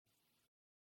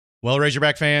Well,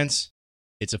 Razorback fans,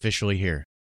 it's officially here.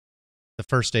 The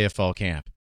first day of fall camp.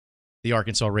 The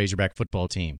Arkansas Razorback football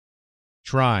team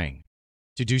trying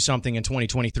to do something in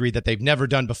 2023 that they've never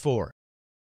done before.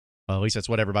 Well, at least that's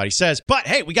what everybody says. But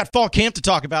hey, we got fall camp to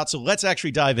talk about, so let's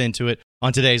actually dive into it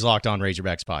on today's Locked On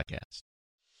Razorbacks podcast.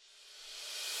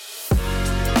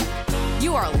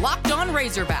 You are Locked On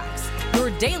Razorbacks,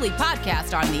 your daily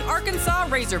podcast on the Arkansas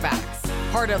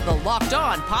Razorbacks, part of the Locked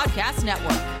On Podcast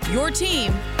Network, your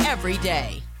team every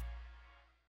day.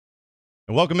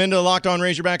 And welcome into the Locked On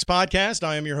Razorbacks podcast.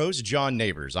 I am your host, John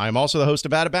Neighbors. I am also the host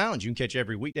of Out of Bounds. You can catch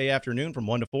every weekday afternoon from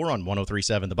 1 to 4 on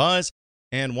 103.7 The Buzz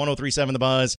and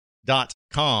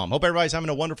 103.7thebuzz.com. Hope everybody's having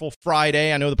a wonderful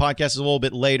Friday. I know the podcast is a little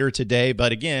bit later today,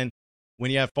 but again,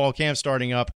 when you have fall camp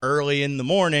starting up early in the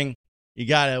morning, you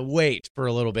got to wait for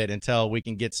a little bit until we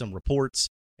can get some reports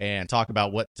and talk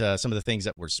about what some of the things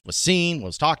that was seen, what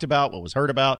was talked about, what was heard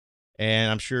about.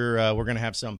 And I'm sure we're going to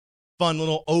have some fun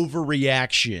little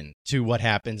overreaction to what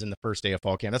happens in the first day of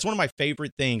fall camp. That's one of my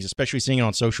favorite things, especially seeing it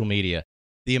on social media.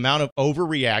 The amount of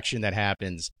overreaction that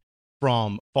happens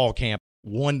from fall camp,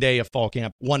 one day of fall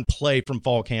camp, one play from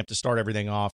fall camp to start everything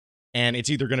off. And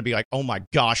it's either going to be like, oh my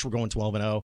gosh, we're going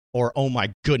 12-0, or oh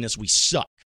my goodness, we suck.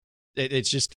 It's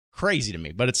just crazy to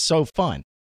me, but it's so fun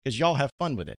because y'all have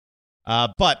fun with it.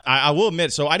 But I will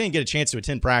admit, so I didn't get a chance to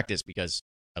attend practice because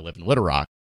I live in Little Rock.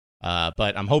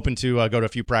 But I'm hoping to go to a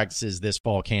few practices this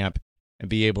fall camp and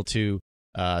be able to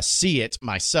see it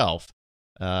myself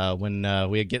when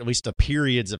we get at least the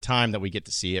periods of time that we get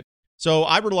to see it. So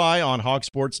I rely on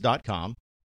hogsports.com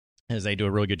as they do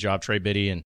a really good job, Trey Biddy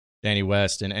and Danny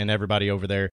West and everybody over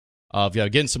there of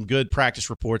getting some good practice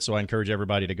reports. So I encourage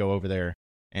everybody to go over there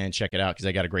and check it out because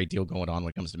they got a great deal going on when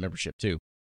it comes to membership too.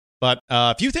 But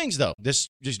a few things, though. This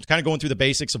just kind of going through the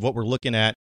basics of what we're looking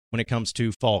at when it comes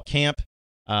to fall camp.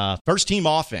 First team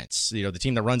offense, the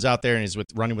team that runs out there and is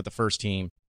running with the first team.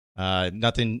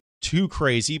 Nothing too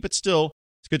crazy, but still,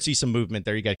 it's good to see some movement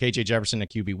there. You got KJ Jefferson at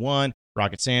QB1,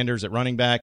 Rocket Sanders at running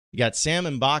back. You got Sam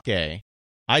Mbake,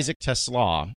 Isaac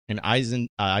Tesla, and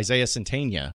Isaiah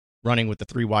Centania running with the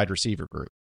three wide receiver group.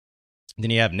 And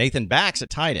then you have Nathan Bax at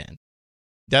tight end,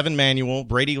 Devin Manuel,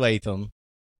 Brady Latham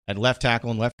at left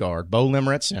tackle and left guard, Bo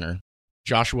Limmer at center,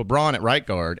 Joshua Braun at right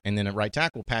guard, and then at right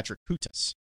tackle, Patrick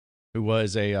Kutas, who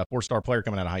was a four-star player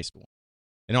coming out of high school.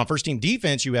 And on first-team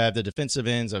defense, you have the defensive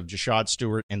ends of Jashad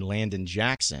Stewart and Landon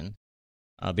Jackson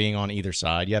being on either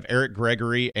side. You have Eric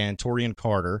Gregory and Torian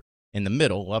Carter in the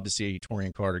middle. Love to see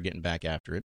Torian Carter getting back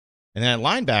after it. And then at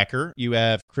linebacker, you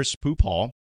have Chris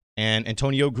Pupal and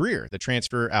Antonio Greer, the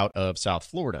transfer out of South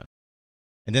Florida.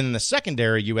 And then in the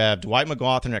secondary, you have Dwight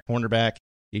McLaughlin at cornerback.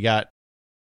 You got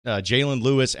Jalen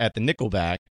Lewis at the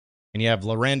nickelback. And you have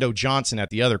Lorando Johnson at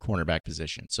the other cornerback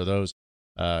position. So those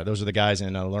are the guys,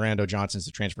 and Lorando Johnson's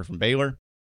the transfer from Baylor.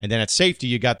 And then at safety,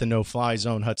 you got the no-fly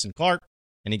zone Hudson Clark,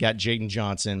 and you got Jaden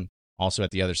Johnson also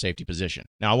at the other safety position.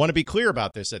 Now, I want to be clear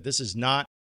about this, that this is not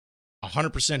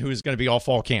 100% who is going to be all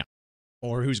fall camp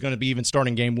or who's going to be even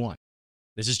starting game one.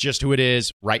 This is just who it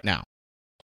is right now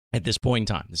at this point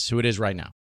in time. This is who it is right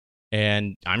now.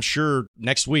 And I'm sure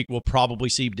next week we'll probably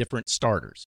see different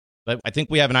starters. But I think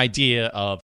we have an idea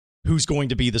of who's going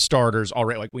to be the starters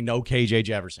already. Like, we know KJ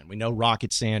Jefferson. We know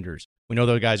Rocket Sanders. We know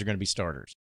those guys are going to be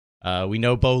starters. We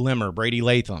know Bo Limmer, Brady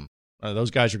Latham. Those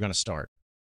guys are going to start.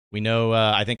 We know,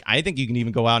 I think you can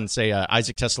even go out and say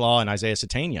Isaac Tesla and Isaiah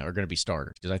Centania are going to be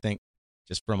starters, because I think,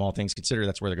 just from all things considered,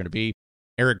 that's where they're going to be.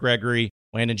 Eric Gregory,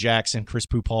 Landon Jackson, Chris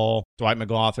Pupal, Dwight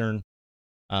McLaughlin,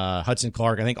 Hudson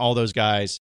Clark. I think all those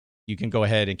guys you can go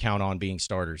ahead and count on being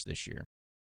starters this year.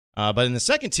 But in the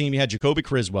second team, you had Jacoby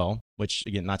Criswell, which,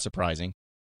 again, not surprising,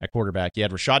 at quarterback. You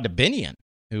had Rashad Dubinion,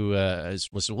 who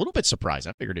was a little bit surprised.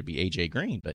 I figured it'd be A.J.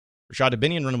 Green, but Rashad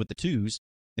Dubinion running with the twos.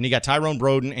 Then you got Tyrone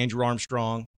Broden, Andrew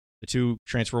Armstrong, the two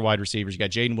transfer wide receivers. You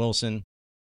got Jaden Wilson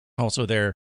also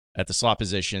there at the slot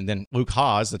position. Then Luke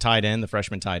Haas, the tight end, the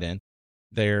freshman tight end,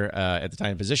 there at the tight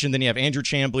end position. Then you have Andrew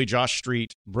Chambly, Josh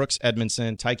Street, Brooks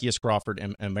Edmondson, Tykeus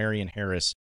Crawford, and Marion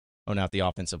Harris on out the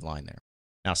offensive line there.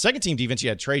 Now, second team defense, you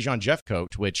had Trajan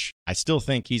Jeffcoat, which I still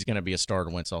think he's going to be a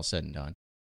starter when it's all said and done.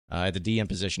 At the DM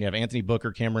position, you have Anthony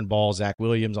Booker, Cameron Ball, Zach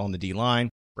Williams on the D-line,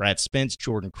 Brad Spence,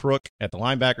 Jordan Crook at the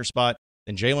linebacker spot,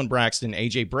 then Jalen Braxton,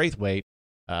 A.J. Braithwaite,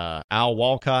 Al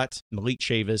Walcott, Malik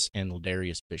Chavis, and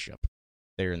Ladarius Bishop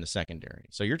there in the secondary.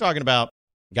 So you're talking about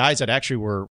guys that actually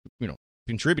were,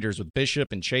 contributors, with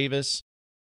Bishop and Chavis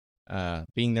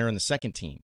being there in the second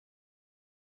team.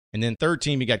 And then third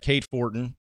team, you got Cade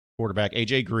Fortin, quarterback,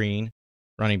 A.J. Green,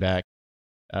 running back.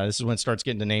 This is when it starts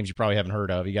getting to names you probably haven't heard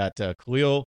of. You got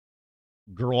Khalil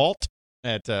Geralt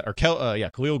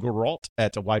Khalil Gerault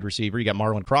at wide receiver. You got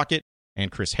Marlon Crockett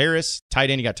and Chris Harris. Tight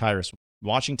end, you got Tyrus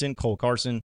Washington, Cole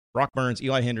Carson, Brock Burns,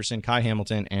 Eli Henderson, Kai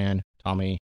Hamilton, and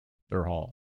Tommy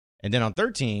Durhal. And then on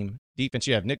third team defense,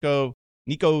 you have Nico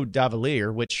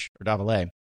Davalier,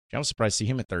 I was surprised to see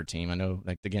him at third team. I know,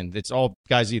 again, it's all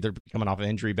guys either coming off of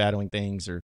injury, battling things,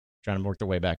 or trying to work their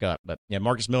way back up. But yeah,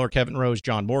 Marcus Miller, Kevin Rose,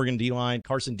 John Morgan, D-line,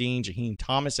 Carson Dean, Jaheim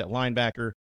Thomas at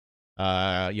linebacker.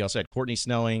 You also had Courtney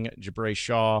Snelling, Jabray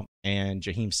Shaw, and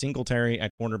Jaheim Singletary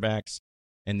at cornerbacks,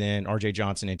 and then R.J.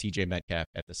 Johnson and T.J. Metcalf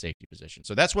at the safety position.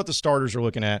 So that's what the starters are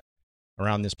looking at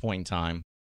around this point in time.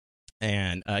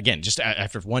 And again, just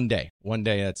after one day,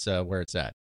 that's where it's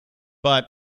at. But,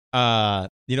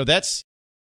 that's,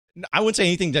 I wouldn't say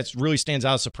anything that really stands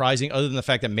out as surprising other than the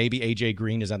fact that maybe A.J.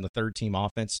 Green is on the third team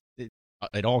offense.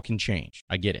 It all can change.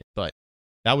 I get it. But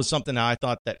that was something that I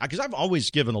thought that, because I've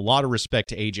always given a lot of respect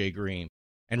to A.J. Green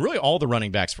and really all the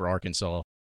running backs for Arkansas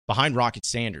behind Rocket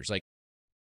Sanders. Like,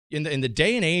 in the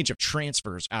day and age of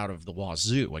transfers out of the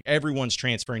wazoo, like everyone's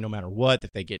transferring no matter what.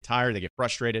 If they get tired, they get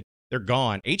frustrated, they're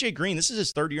gone. A.J. Green, this is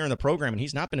his third year in the program, and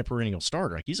he's not been a perennial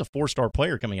starter. Like, he's a 4-star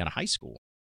player coming out of high school.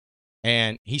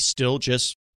 And he's still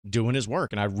just doing his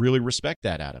work, and I really respect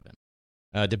that out of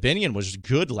him. Debinion was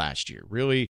good last year,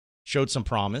 really showed some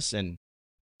promise, and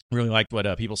really liked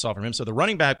what people saw from him. So the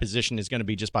running back position is going to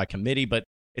be just by committee, but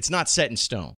it's not set in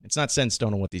stone. It's not set in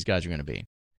stone on what these guys are going to be.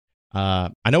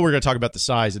 I know we're going to talk about the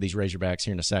size of these Razorbacks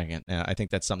here in a second. I think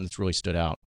that's something that's really stood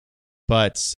out.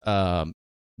 But, so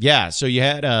you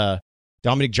had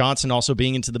Dominic Johnson also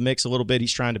being into the mix a little bit.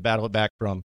 He's trying to battle it back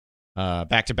from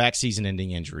back-to-back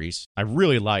season-ending injuries. I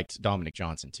really liked Dominic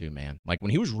Johnson too, man. Like,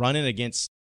 when he was running against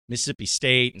Mississippi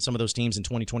State and some of those teams in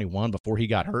 2021 before he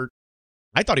got hurt,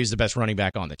 I thought he was the best running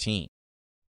back on the team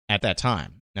at that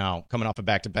time. Now, coming off of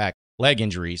back-to-back leg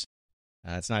injuries,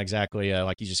 it's not exactly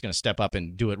like he's just going to step up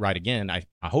and do it right again. I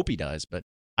hope he does, but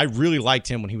I really liked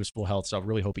him when he was full health, so I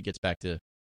really hope he gets back to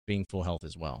being full health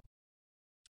as well.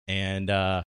 And,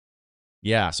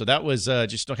 so that was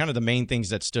just kind of the main things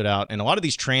that stood out. And a lot of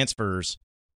these transfers,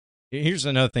 here's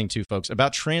another thing too, folks,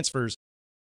 about transfers.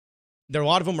 A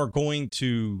lot of them are going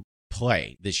to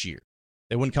play this year.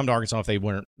 They wouldn't come to Arkansas if they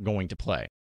weren't going to play.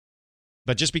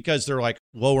 But just because they're like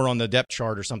lower on the depth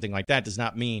chart or something like that does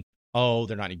not mean, oh,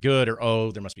 they're not any good,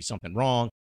 or there must be something wrong.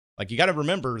 Like, you got to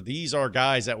remember, these are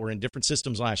guys that were in different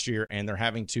systems last year, and they're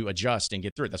having to adjust and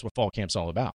get through it. That's what fall camp's all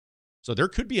about. So there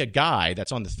could be a guy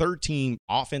that's on the third team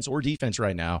offense or defense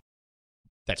right now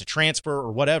that's a transfer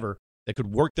or whatever that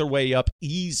could work their way up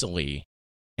easily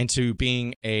into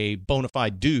being a bona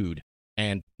fide dude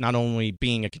and not only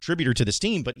being a contributor to this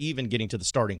team, but even getting to the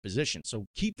starting position. So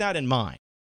keep that in mind.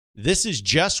 This is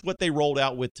just what they rolled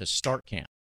out with to start camp.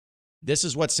 This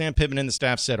is what Sam Pittman and the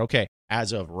staff said, okay,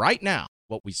 as of right now,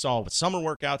 what we saw with summer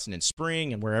workouts and in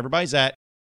spring and where everybody's at,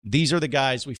 these are the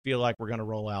guys we feel like we're going to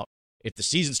roll out. If the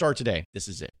season starts today, this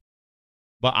is it.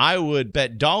 But I would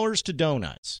bet dollars to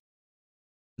donuts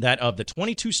that of the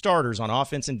 22 starters on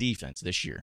offense and defense this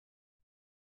year,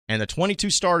 and the 22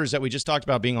 starters that we just talked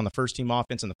about being on the first team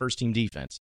offense and the first team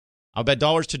defense, I'll bet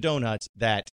dollars to donuts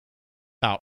that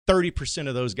about 30%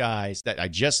 of those guys that I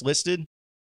just listed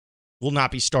will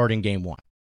not be starting game one.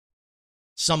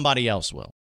 Somebody else will.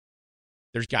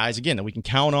 There's guys, again, that we can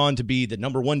count on to be the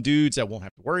number one dudes that won't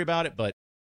have to worry about it, but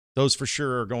those for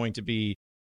sure are going to be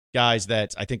guys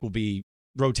that I think will be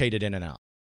rotated in and out.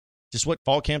 Just what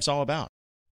fall camp's all about.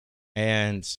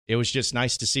 And it was just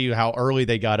nice to see how early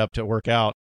they got up to work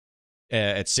out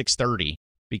at 6:30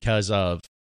 because of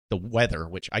the weather,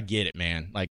 which I get it,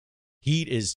 man. Like, heat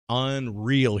is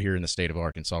unreal here in the state of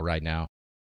Arkansas right now.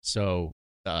 So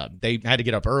they had to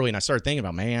get up early, and I started thinking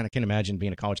about, man, I can't imagine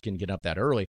being a college kid and getting up that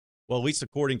early. Well, at least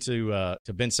according to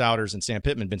Ben Souders and Sam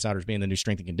Pittman, Ben Souders being the new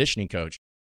strength and conditioning coach,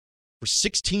 for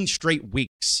 16 straight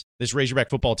weeks, this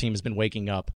Razorback football team has been waking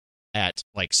up at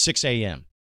like 6 a.m.,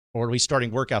 or at least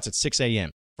starting workouts at 6 a.m.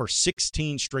 for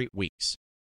 16 straight weeks.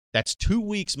 That's 2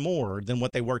 weeks more than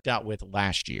what they worked out with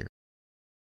last year.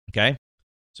 Okay?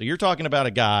 So you're talking about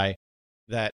a guy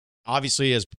that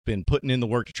obviously has been putting in the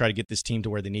work to try to get this team to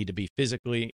where they need to be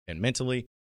physically and mentally,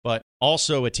 but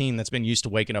also a team that's been used to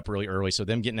waking up really early, so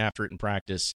them getting after it in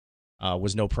practice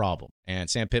was no problem. And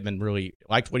Sam Pittman really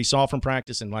liked what he saw from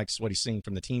practice and likes what he's seen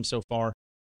from the team so far,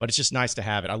 but it's just nice to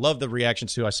have it. I love the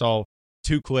reactions, too. I saw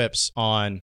 2 clips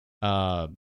on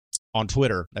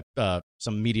Twitter that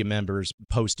some media members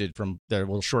posted from their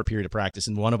little short period of practice,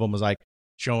 and one of them was like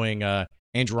showing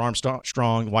Andrew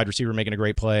Armstrong, wide receiver, making a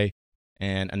great play,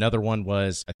 and another one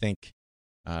was, I think,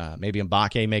 maybe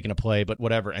Mbake making a play, but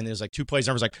whatever. And there's like 2 plays,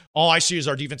 and I was like, all I see is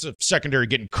our defensive secondary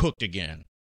getting cooked again.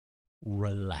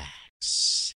 Relax.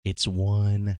 relax. It's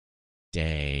one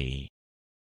day.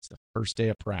 It's the first day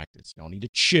of practice. Y'all need to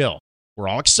chill. We're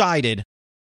all excited,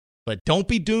 but don't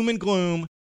be doom and gloom,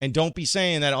 and don't be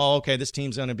saying that, oh, okay, this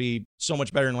team's going to be so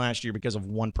much better than last year because of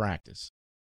one practice.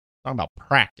 Talking about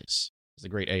practice, as the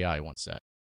great AI once said.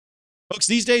 Folks,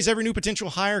 these days, every new potential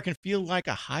hire can feel like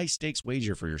a high-stakes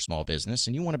wager for your small business,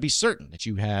 and you want to be certain that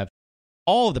you have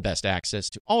all of the best access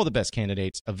to all the best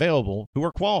candidates available who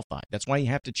are qualified. That's why you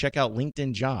have to check out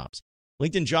LinkedIn Jobs.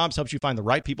 LinkedIn Jobs helps you find the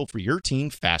right people for your team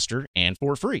faster and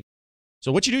for free.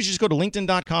 So what you do is you just go to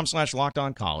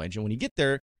linkedin.com/lockedoncollege, and when you get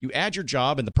there, you add your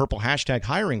job and the purple hashtag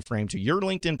hiring frame to your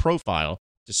LinkedIn profile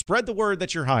to spread the word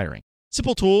that you're hiring.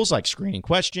 Simple tools like screening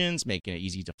questions, making it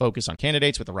easy to focus on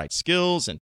candidates with the right skills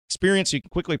and experience so you can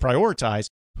quickly prioritize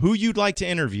who you'd like to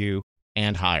interview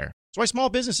and hire. That's why small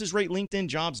businesses rate LinkedIn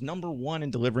Jobs #1 in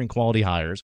delivering quality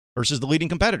hires versus the leading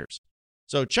competitors.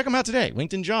 So check them out today.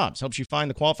 LinkedIn Jobs helps you find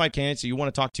the qualified candidates that you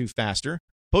want to talk to faster.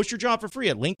 Post your job for free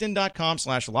at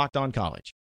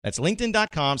linkedin.com/lockedoncollege. That's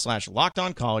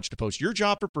linkedin.com/lockedoncollege to post your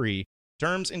job for free.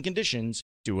 Terms and conditions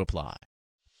do apply.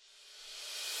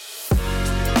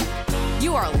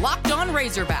 You are Locked On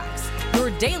Razorbacks, your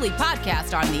daily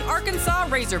podcast on the Arkansas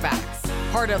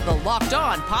Razorbacks, part of the Locked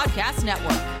On Podcast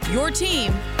Network, your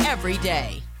team every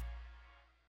day.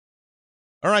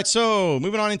 All right, so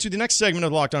moving on into the next segment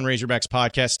of the Locked On Razorbacks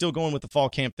podcast, still going with the fall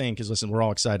camp thing because, listen, we're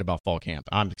all excited about fall camp.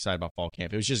 I'm excited about fall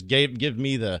camp. It was just give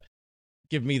me the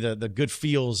good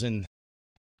feels and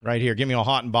right here, get me all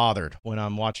hot and bothered when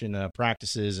I'm watching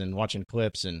practices and watching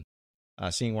clips and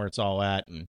seeing where it's all at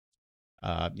and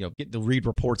get to read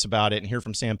reports about it and hear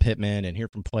from Sam Pittman and hear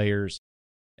from players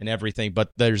and everything. But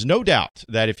there's no doubt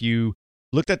that if you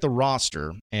looked at the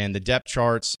roster and the depth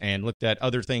charts and looked at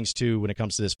other things too when it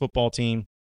comes to this football team,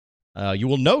 you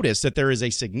will notice that there is a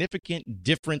significant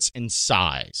difference in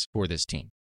size for this team.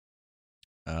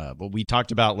 What we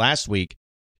talked about last week,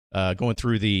 going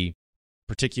through the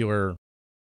particular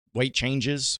weight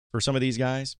changes for some of these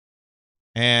guys.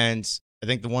 And I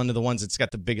think one of the ones that's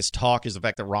got the biggest talk is the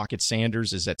fact that Rocket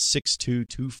Sanders is at 6'2",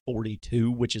 242,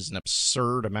 which is an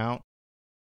absurd amount.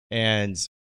 And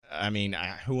I mean,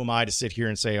 who am I to sit here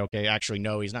and say, okay, actually,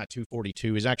 no, he's not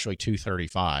 242. He's actually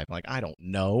 235. Like, I don't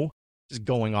know. Just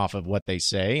going off of what they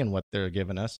say and what they're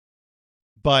giving us.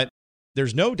 But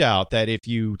there's no doubt that if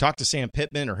you talk to Sam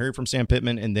Pittman or hear from Sam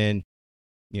Pittman and then,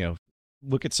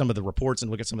 look at some of the reports and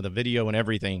look at some of the video and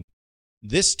everything,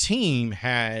 this team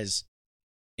has,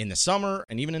 in the summer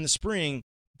and even in the spring,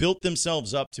 built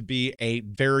themselves up to be a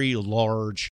very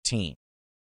large team.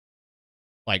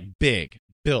 Like big,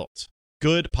 built,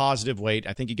 good, positive weight.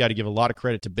 I think you got to give a lot of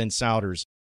credit to Ben Souders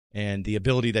and the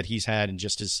ability that he's had in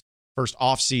just his first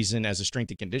offseason as a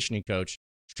strength and conditioning coach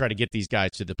to try to get these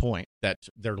guys to the point that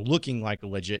they're looking like a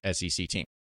legit SEC team.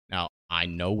 Now, I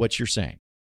know what you're saying.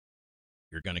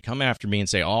 You're going to come after me and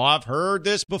say, oh, I've heard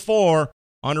this before.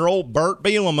 Under old Burt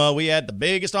Bielema, we had the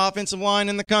biggest offensive line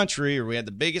in the country, or we had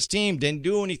the biggest team, didn't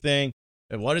do anything.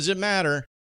 And what does it matter?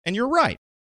 And you're right.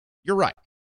 You're right.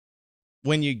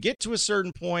 When you get to a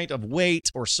certain point of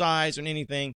weight or size or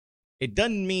anything, it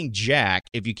doesn't mean jack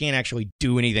if you can't actually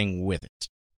do anything with it.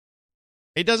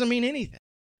 It doesn't mean anything.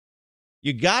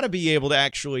 You got to be able to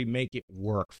actually make it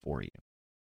work for you.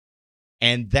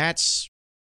 And that's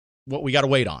what we got to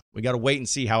wait on. We got to wait and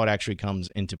see how it actually comes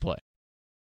into play.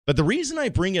 But the reason I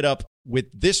bring it up with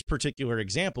this particular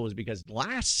example is because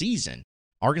last season,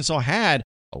 Arkansas had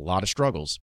a lot of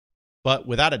struggles. But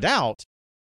without a doubt,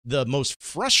 the most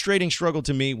frustrating struggle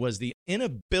to me was the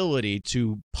inability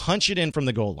to punch it in from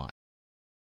the goal line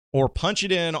or punch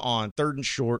it in on 3rd and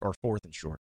short or 4th and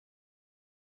short.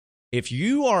 If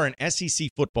you are an SEC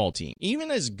football team,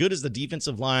 even as good as the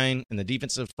defensive line and the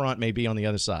defensive front may be on the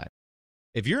other side,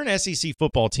 if you're an SEC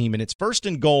football team and it's 1st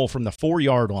and goal from the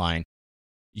 4-yard line,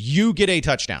 you get a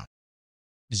touchdown.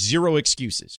 0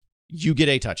 excuses. You get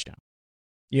a touchdown.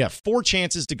 You have 4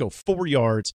 chances to go 4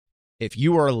 yards. If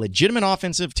you are a legitimate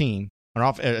offensive team,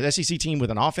 an SEC team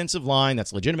with an offensive line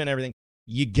that's legitimate and everything,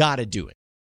 you got to do it.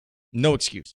 No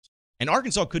excuses. And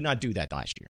Arkansas could not do that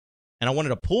last year. And I wanted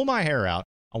to pull my hair out.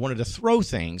 I wanted to throw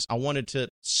things. I wanted to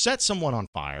set someone on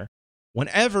fire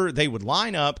whenever they would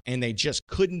line up and they just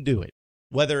couldn't do it.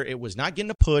 Whether it was not getting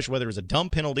a push, whether it was a dumb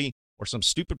penalty or some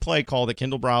stupid play call that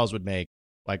Kendall Briles would make,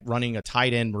 like running a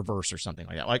tight end reverse or something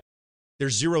like that. Like,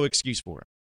 there's 0 excuse for it.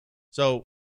 So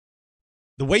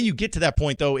the way you get to that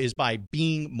point, though, is by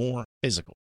being more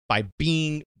physical, by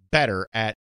being better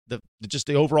at just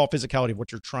the overall physicality of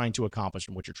what you're trying to accomplish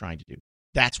and what you're trying to do.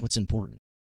 That's what's important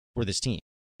for this team.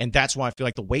 And that's why I feel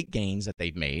like the weight gains that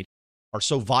they've made are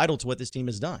so vital to what this team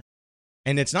has done.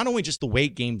 And it's not only just the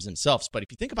weight games themselves, but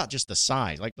if you think about just the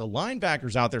size, like the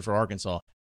linebackers out there for Arkansas,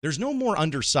 there's no more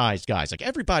undersized guys. Like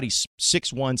everybody's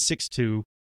 6'1", 6'2",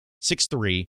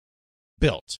 6'3",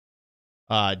 built.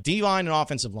 D-line and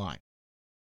offensive line.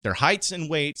 Their heights and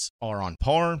weights are on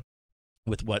par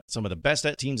with what some of the best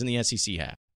teams in the SEC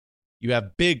have. You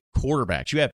have big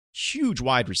quarterbacks. You have huge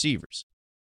wide receivers.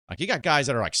 Like you got guys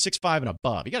that are like 6'5" and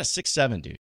above. You got a 6'7"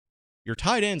 dude. Your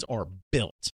tight ends are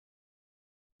built.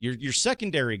 Your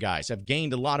secondary guys have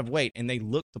gained a lot of weight, and they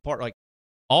look the part. Like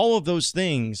all of those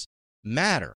things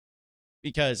matter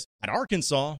because at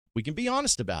Arkansas, we can be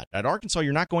honest about it. At Arkansas,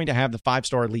 you're not going to have the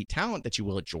 5-star elite talent that you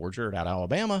will at Georgia or at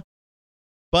Alabama,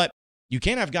 but you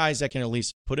can have guys that can at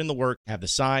least put in the work, have the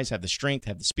size, have the strength,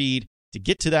 have the speed to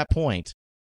get to that point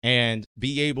and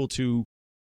be able to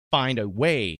find a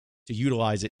way to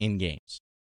utilize it in games.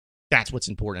 That's what's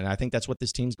important, and I think that's what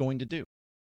this team's going to do.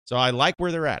 So I like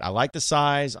where they're at. I like the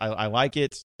size. I like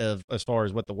it as far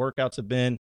as what the workouts have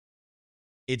been.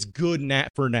 It's good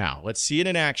for now. Let's see it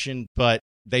in action, but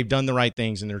they've done the right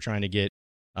things, and they're trying to get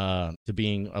to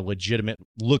being a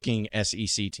legitimate-looking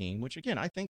SEC team, which, again, I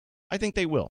think they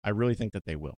will. I really think that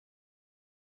they will.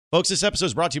 Folks, this episode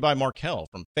is brought to you by Markel.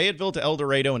 From Fayetteville to El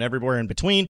Dorado and everywhere in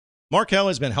between, Markel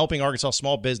has been helping Arkansas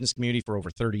small business community for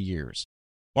over 30 years.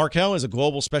 Markel is a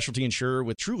global specialty insurer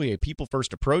with truly a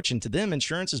people-first approach, and to them,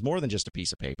 insurance is more than just a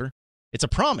piece of paper. It's a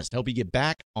promise to help you get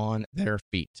back on their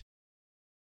feet.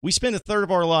 We spend a third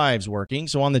of our lives working,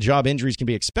 so on-the-job injuries can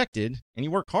be expected, and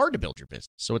you work hard to build your business.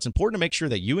 So it's important to make sure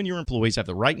that you and your employees have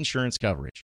the right insurance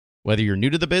coverage. Whether you're new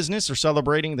to the business or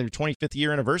celebrating their 25th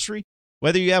year anniversary,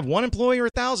 whether you have 1 employee or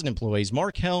 1,000 employees,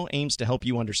 Markel aims to help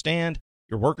you understand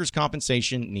your workers'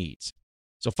 compensation needs.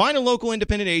 So find a local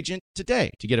independent agent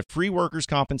today to get a free workers'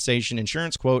 compensation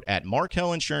insurance quote at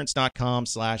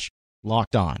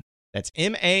markelinsurance.com/lockedon. That's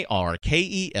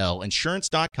MARKEL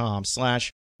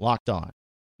insurance.com/lockedon.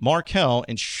 Markel,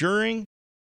 insuring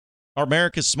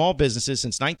America's small businesses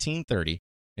since 1930.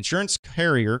 Insurance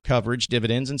carrier coverage,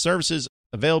 dividends, and services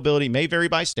availability may vary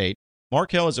by state.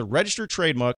 Markel is a registered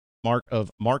trademark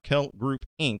of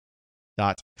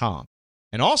markelgroup.inc.com.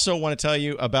 And also want to tell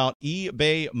you about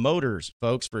eBay Motors,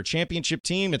 folks. For a championship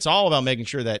team, it's all about making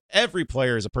sure that every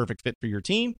player is a perfect fit for your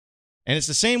team. And it's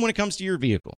the same when it comes to your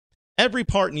vehicle. Every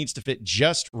part needs to fit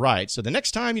just right. So the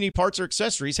next time you need parts or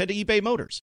accessories, head to eBay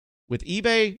Motors. With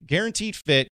eBay Guaranteed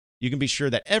Fit, you can be sure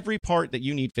that every part that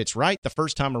you need fits right the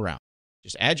first time around.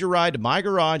 Just add your ride to My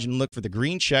Garage and look for the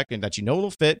green check and that you know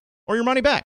will fit or your money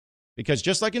back. Because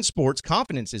just like in sports,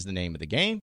 confidence is the name of the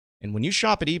game. And when you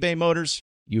shop at eBay Motors,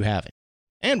 you have it.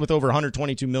 And with over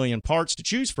 122 million parts to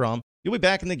choose from, you'll be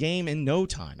back in the game in no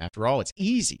time. After all, it's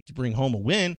easy to bring home a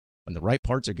win when the right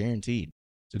parts are guaranteed.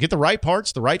 So get the right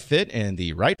parts, the right fit, and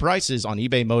the right prices on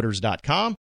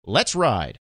ebaymotors.com. Let's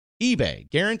ride. eBay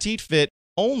Guaranteed Fit,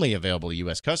 only available to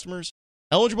U.S. customers.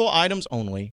 Eligible items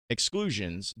only.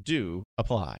 Exclusions do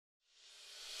apply.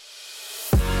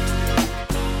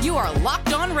 You are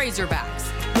Locked On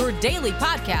Razorbacks, your daily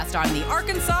podcast on the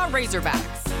Arkansas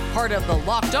Razorbacks. Part of the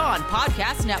Locked On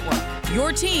Podcast Network,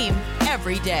 your team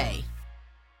every day.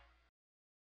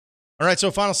 All right, so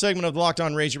final segment of the Locked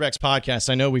On Razorbacks podcast.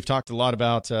 I know we've talked a lot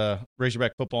about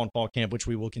Razorback football and fall camp, which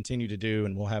we will continue to do,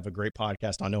 and we'll have a great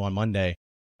podcast, I know, on Monday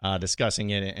discussing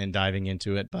it and diving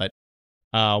into it. But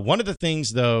one of the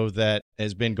things, though, that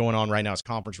has been going on right now is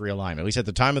conference realignment. At least at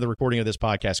the time of the recording of this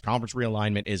podcast, conference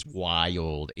realignment is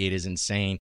wild. It is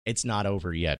insane. It's not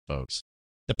over yet, folks.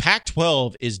 The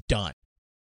Pac-12 is done.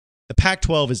 The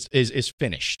Pac-12 is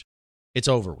finished. It's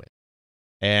over with.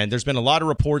 And there's been a lot of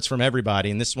reports from everybody,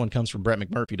 and this one comes from Brett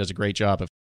McMurphy, who does a great job of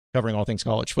covering all things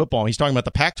college football. He's talking about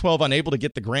the Pac-12 unable to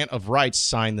get the grant of rights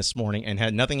signed this morning,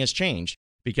 and nothing has changed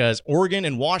because Oregon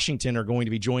and Washington are going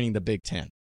to be joining the Big Ten.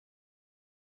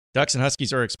 Ducks and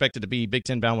Huskies are expected to be Big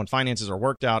Ten bound when finances are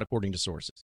worked out, according to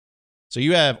sources. So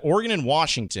you have Oregon and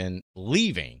Washington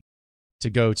leaving to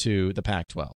go to the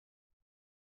Pac-12.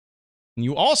 And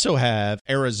you also have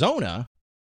Arizona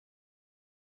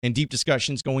in deep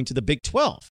discussions going to the Big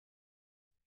 12.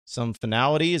 Some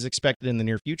finality is expected in the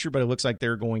near future, but it looks like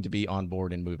they're going to be on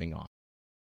board and moving on.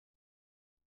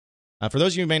 For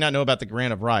those of you who may not know about the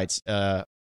grant of rights, the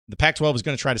Pac-12 is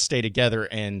going to try to stay together,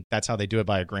 and that's how they do it,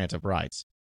 by a grant of rights,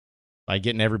 by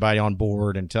getting everybody on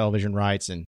board and television rights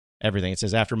and everything. It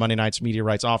says after Monday night's media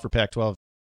rights offer, Pac-12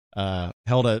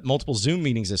 held multiple Zoom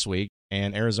meetings this week,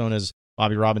 and Arizona's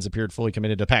Bobby Robbins appeared fully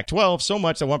committed to Pac-12, so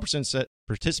much that one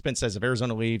participant says if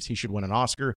Arizona leaves, he should win an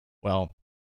Oscar. Well,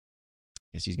 I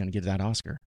guess he's going to get that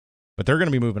Oscar. But they're going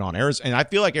to be moving on. And I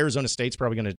feel like Arizona State's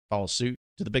probably going to follow suit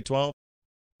to the Big 12.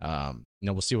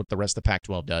 We'll see what the rest of the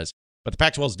Pac-12 does. But the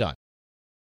Pac-12's done.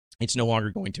 It's no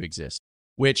longer going to exist.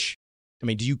 Which, I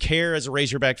mean, do you care as a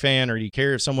Razorback fan, or do you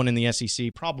care if someone in the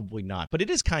SEC? Probably not. But it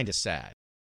is kind of sad.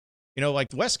 You know, like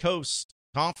the West Coast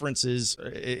conferences,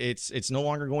 it's no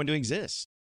longer going to exist.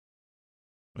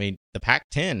 I mean, the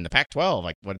Pac-10, the Pac-12,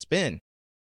 like what it's been.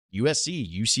 USC,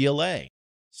 UCLA,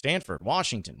 Stanford,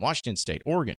 Washington, Washington State,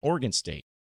 Oregon, Oregon State,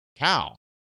 Cal,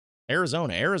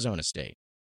 Arizona, Arizona State.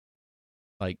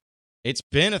 Like, it's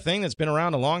been a thing that's been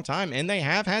around a long time, and they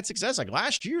have had success. Like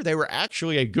last year, they were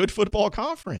actually a good football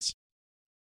conference.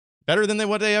 Better than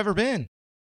what they ever been.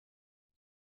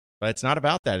 But it's not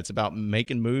about that. It's about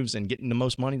making moves and getting the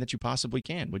most money that you possibly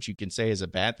can, which you can say is a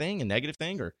bad thing, a negative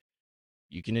thing, or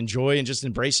you can enjoy and just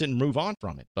embrace it and move on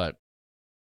from it. But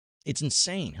it's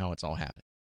insane how it's all happened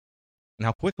and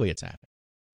how quickly it's happened.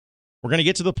 We're going to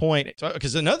get to the point,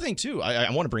 because another thing, too, I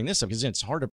want to bring this up because it's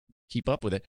hard to keep up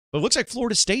with it, but it looks like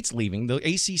Florida State's leaving the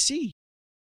ACC.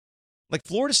 Like,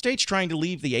 Florida State's trying to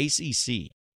leave the ACC.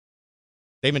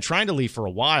 They've been trying to leave for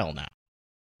a while now.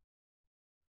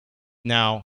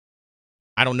 Now,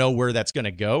 I don't know where that's going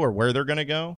to go or where they're going to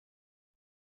go,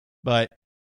 but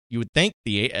you would think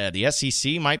the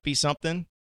SEC might be something,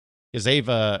 because they've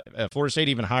Florida State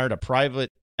even hired a private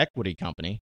equity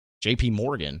company, J.P.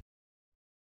 Morgan,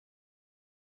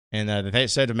 and they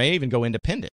said it may even go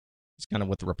independent. It's kind of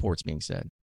what the report's being said.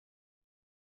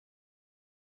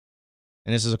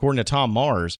 And this is according to Tom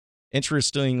Mars.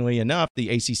 Interestingly enough, the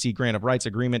ACC grant of rights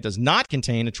agreement does not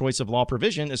contain a choice of law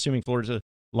provision, assuming Florida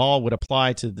law would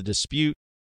apply to a dispute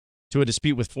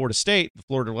with Florida State. The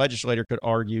Florida legislature could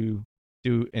arguably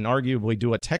do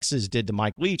what Texas did to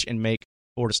Mike Leach and make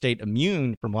Florida State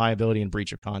immune from liability and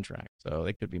breach of contract. So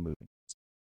they could be moving.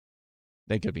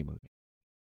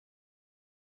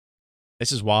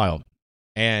 This is wild.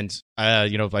 And, I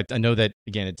know that,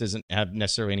 again, it doesn't have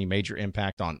necessarily any major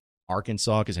impact on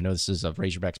Arkansas, because I know this is a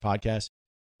Razorbacks podcast.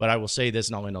 But I will say this,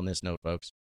 and I'll end on this note,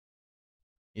 folks.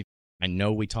 I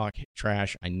know we talk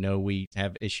trash. I know we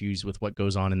have issues with what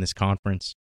goes on in this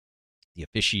conference, the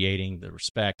officiating, the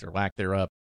respect or lack thereof.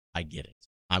 I get it.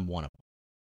 I'm one of them.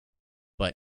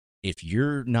 But if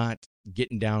you're not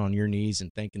getting down on your knees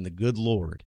and thanking the good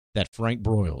Lord that Frank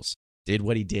Broyles did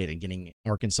what he did in getting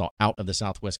Arkansas out of the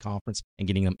Southwest Conference and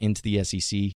getting them into the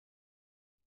SEC,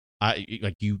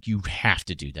 you have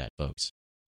to do that, folks.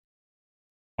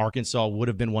 Arkansas would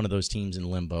have been one of those teams in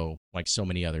limbo like so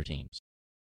many other teams.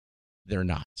 They're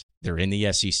not. They're in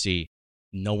the SEC.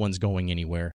 No one's going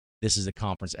anywhere. This is a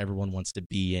conference everyone wants to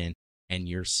be in, and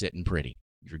you're sitting pretty.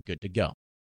 You're good to go.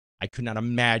 I could not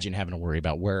imagine having to worry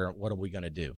about what are we going to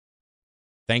do.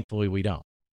 Thankfully, we don't.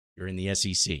 You're in the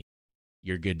SEC.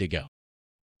 You're good to go.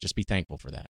 Just be thankful for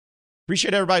that.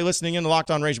 Appreciate everybody listening in the Locked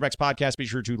On Razorbacks podcast. Be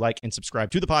sure to like and subscribe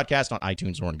to the podcast on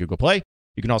iTunes or on Google Play.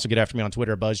 You can also get after me on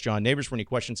Twitter, BuzzJohnNeighbors, for any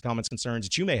questions, comments, concerns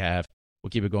that you may have. We'll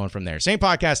keep it going from there. Same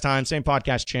podcast time, same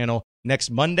podcast channel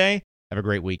next Monday. Have a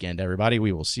great weekend, everybody.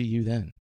 We will see you then.